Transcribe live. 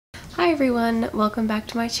Hi everyone, welcome back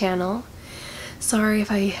to my channel. Sorry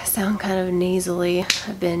if I sound kind of nasally.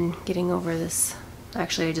 I've been getting over this,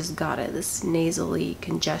 actually I just got it, this nasally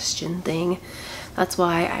congestion thing. That's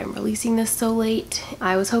why I'm releasing this so late.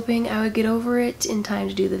 I was hoping I would get over it in time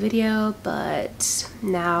to do the video, but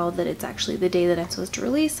now that it's actually the day that I'm supposed to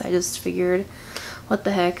release, I just figured, what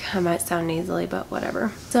the heck, I might sound nasally, but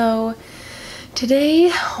whatever. So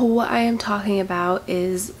today, what I am talking about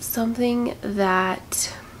is something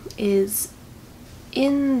that is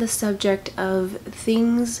in the subject of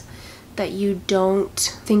things that you don't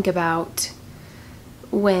think about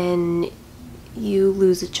when you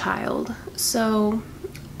lose a child. So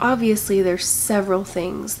obviously there's several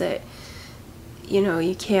things that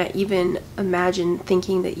you can't even imagine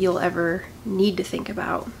thinking that you'll ever need to think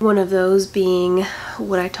about. One of those being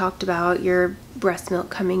what I talked about, your breast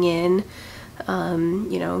milk coming in,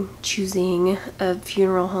 choosing a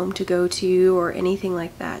funeral home to go to or anything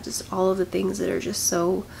like that. Just all of the things that are just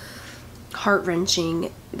so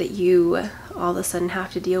heart-wrenching that you all of a sudden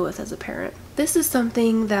have to deal with as a parent. This is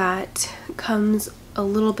something that comes a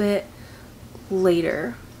little bit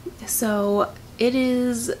later. So it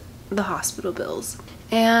is the hospital bills.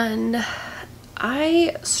 And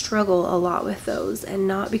I struggle a lot with those, and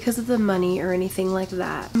not because of the money or anything like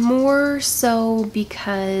that. More so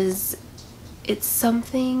because it's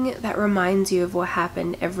something that reminds you of what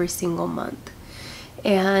happened every single month.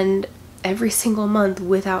 And every single month,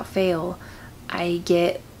 without fail, I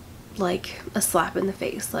get like a slap in the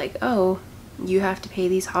face. Like, oh, you have to pay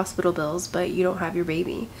these hospital bills, but you don't have your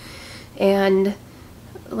baby. And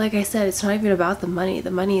like I said, it's not even about the money.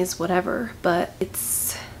 The money is whatever, but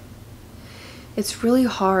it's really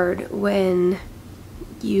hard when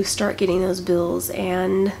you start getting those bills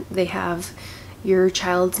and they have your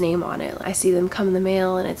child's name on it. I see them come in the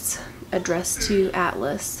mail and it's addressed to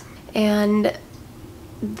Atlas. And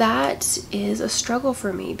that is a struggle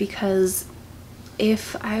for me, because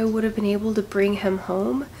if I would have been able to bring him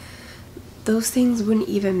home, those things wouldn't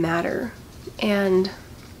even matter. And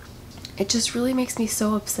it just really makes me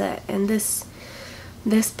so upset. And this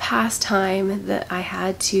past time that I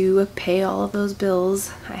had to pay all of those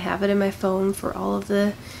bills, I have it in my phone for all of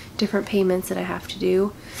the different payments that I have to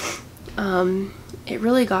do. It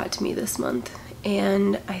really got to me this month,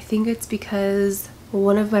 and I think it's because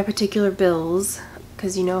one of my particular bills,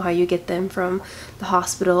 because you know how you get them from the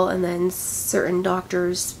hospital and then certain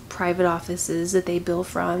doctors' private offices that they bill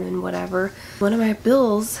from and whatever. One of my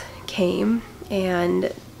bills came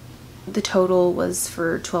and the total was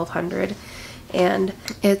for $1,200, and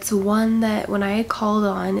it's one that when I had called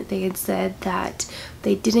on, they had said that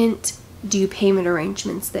they didn't do payment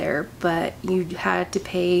arrangements there, but you had to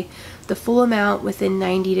pay the full amount within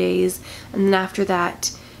 90 days, and then after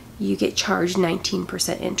that you get charged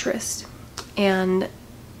 19% interest. And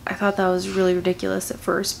I thought that was really ridiculous at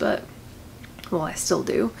first, but well, I still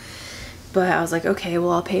do, but I was like, okay,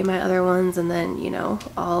 well, I'll pay my other ones and then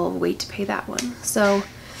I'll wait to pay that one. So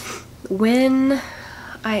when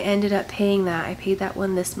I ended up paying that, I paid that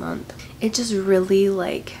one this month, it just really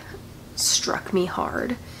like struck me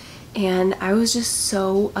hard. And I was just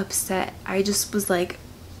so upset. I just was like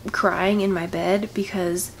crying in my bed,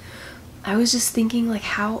 because I was just thinking like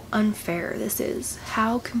how unfair this is.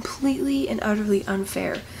 How completely and utterly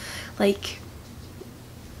unfair. Like,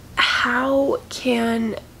 how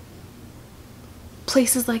can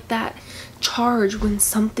places like that charge when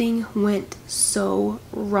something went so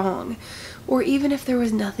wrong? Or even if there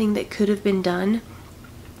was nothing that could have been done,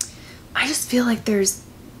 I just feel like there's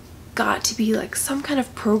got to be like some kind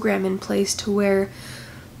of program in place to where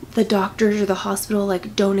the doctors or the hospital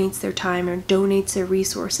like donates their time or donates their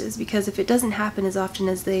resources, because if it doesn't happen as often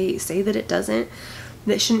as they say that it doesn't,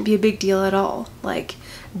 that shouldn't be a big deal at all. Like,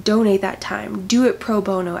 donate that time, do it pro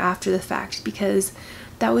bono after the fact, because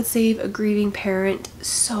that would save a grieving parent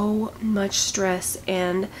so much stress.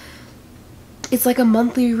 And it's like a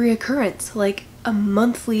monthly reoccurrence, like a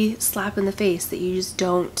monthly slap in the face that you just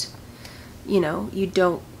don't, you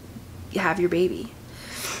don't have your baby.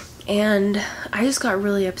 And I just got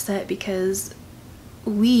really upset because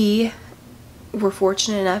we were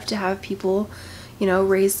fortunate enough to have people,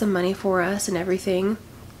 raise some money for us and everything.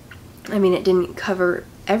 I mean, it didn't cover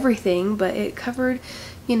everything, but it covered,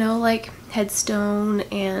 like headstone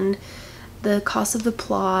and the cost of the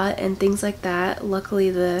plot and things like that.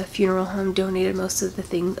 Luckily, the funeral home donated most of the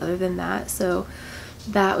things other than that, so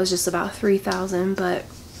that was just about $3,000. But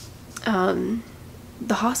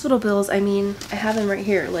the hospital bills, I mean, I have them right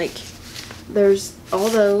here. Like, there's all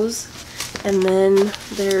those, and then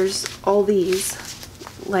there's all these.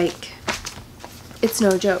 Like, it's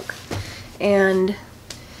no joke. And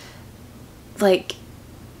like,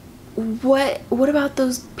 what about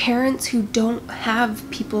those parents who don't have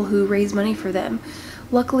people who raise money for them?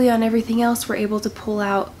 Luckily, on everything else, we're able to pull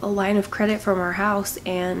out a line of credit from our house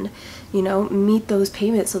and, you know, meet those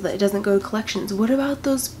payments so that it doesn't go to collections. What about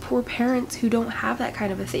those poor parents who don't have that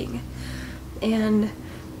kind of a thing? And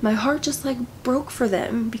my heart just like broke for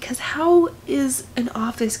them, because how is an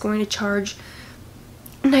office going to charge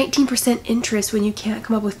 19% interest when you can't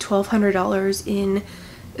come up with $1,200 in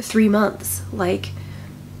 3 months? Like,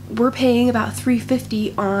 we're paying about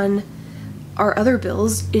 $350 on our other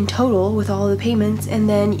bills in total with all the payments, and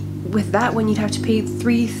then with that one you'd have to pay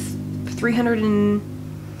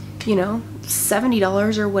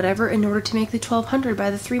 $370 or whatever in order to make the $1,200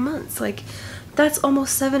 by the 3 months. Like, that's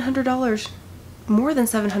almost $700, more than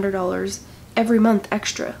 $700 every month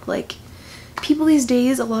extra. Like, people these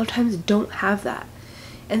days a lot of times don't have that.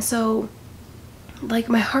 And so, like,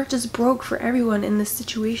 my heart just broke for everyone in this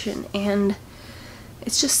situation, and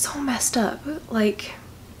it's just so messed up. Like,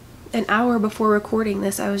 an hour before recording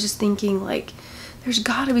this, I was just thinking, like, there's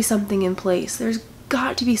got to be something in place. There's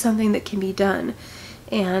got to be something that can be done.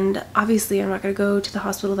 And obviously I'm not going to go to the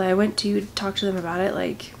hospital that I went to talk to them about it.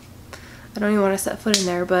 Like, I don't even want to set foot in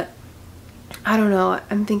there, but I don't know.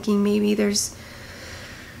 I'm thinking maybe there's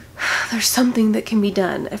something that can be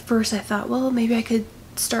done. At first I thought, well, maybe I could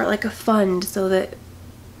start like a fund so that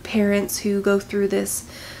parents who go through this,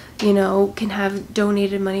 you know, can have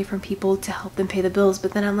donated money from people to help them pay the bills.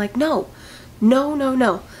 But then I'm like, no.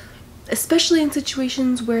 Especially in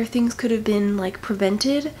situations where things could have been like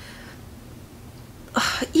prevented.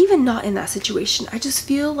 Even not in that situation, I just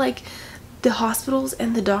feel like the hospitals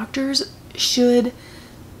and the doctors should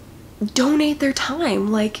donate their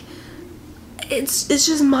time. Like, it's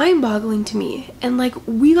just mind-boggling to me. And like,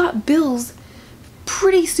 we got bills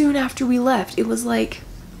pretty soon after we left. It was like,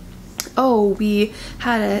 oh, we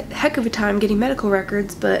had a heck of a time getting medical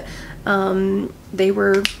records, but they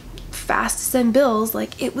were fast to send bills.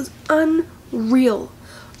 Like, it was unreal.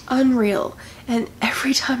 And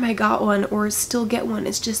every time I got one or still get one,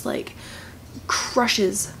 it's just like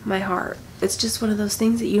crushes my heart. It's just one of those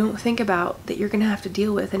things that you don't think about that you're gonna have to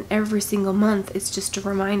deal with, and every single month it's just a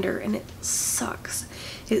reminder, and it sucks.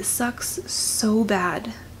 It sucks so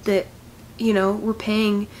bad that, you know, we're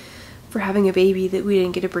paying for having a baby that we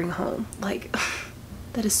didn't get to bring home. Like,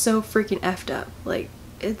 that is so freaking effed up. Like,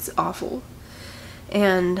 it's awful.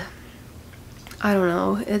 And I don't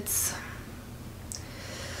know,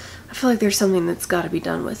 I feel like there's something that's got to be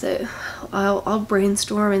done with it. I'll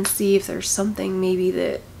brainstorm and see if there's something maybe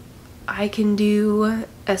that I can do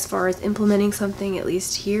as far as implementing something, at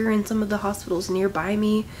least here in some of the hospitals nearby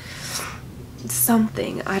me.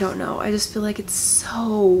 Something, I don't know. I just feel like it's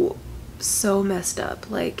so messed up.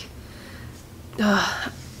 Like,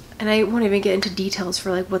 and I won't even get into details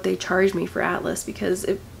for like what they charged me for Atlas, because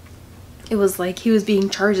it was like he was being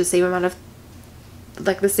charged the same amount of,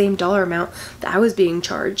 like, the same dollar amount that I was being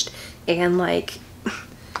charged. And like,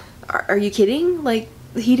 are you kidding? Like,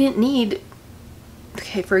 he didn't need,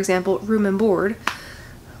 okay, for example, room and board.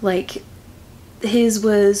 Like, his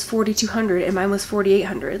was $4,200 and mine was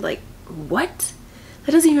 $4,800. Like, what?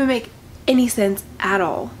 That doesn't even make any sense at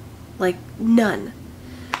all. Like, none.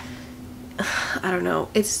 I don't know.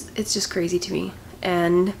 It's just crazy to me.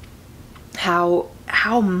 And how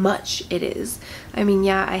much it is. I mean,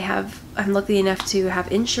 yeah, I'm lucky enough to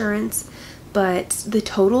have insurance, but the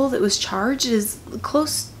total that was charged is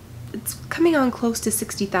close, it's coming on close to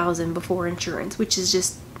 $60,000 before insurance, which is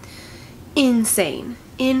just insane.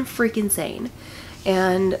 Freaking insane.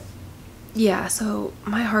 And yeah, so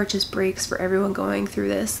my heart just breaks for everyone going through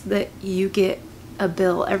this, that you get a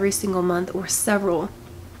bill every single month or several,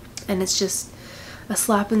 and it's just a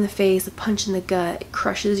slap in the face, a punch in the gut. It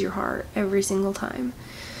crushes your heart every single time.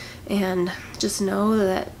 And just know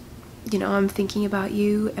that, you know, I'm thinking about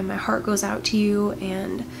you, and my heart goes out to you,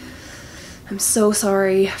 and I'm so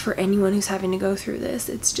sorry for anyone who's having to go through this.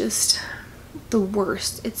 It's just the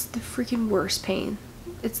worst. It's the freaking worst pain.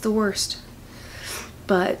 It's the worst.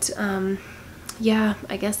 But yeah,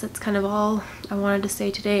 I guess that's kind of all I wanted to say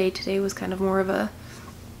today. Today was kind of more of a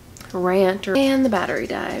rant, and the battery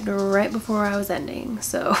died right before I was ending.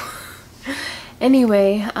 So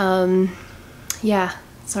anyway, yeah,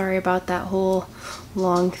 sorry about that whole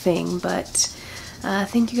long thing, but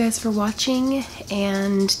thank you guys for watching,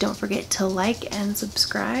 and don't forget to like and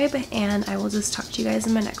subscribe, and I will just talk to you guys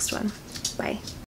in my next one. Bye.